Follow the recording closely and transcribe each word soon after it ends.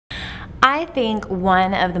I think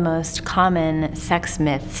one of the most common sex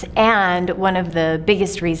myths and one of the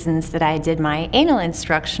biggest reasons that I did my anal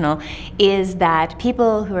instructional is that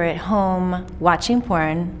people who are at home watching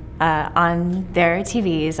porn on their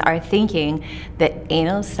TVs are thinking that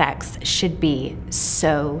anal sex should be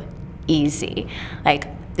so easy. Like,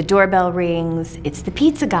 the doorbell rings, it's the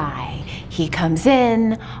pizza guy. He comes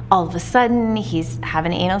in, all of a sudden he's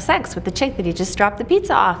having anal sex with the chick that he just dropped the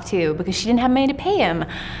pizza off to because she didn't have money to pay him.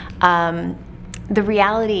 The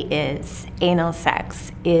reality is, anal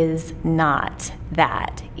sex is not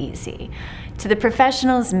that easy. To the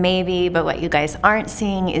professionals, maybe, but what you guys aren't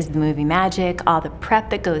seeing is the movie magic, all the prep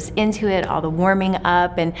that goes into it, all the warming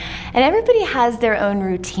up, and everybody has their own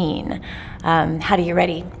routine. How to get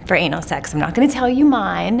ready for anal sex. I'm not going to tell you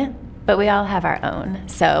mine, but we all have our own.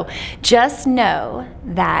 So just know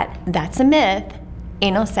that that's a myth.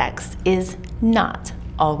 Anal sex is not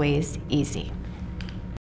always easy.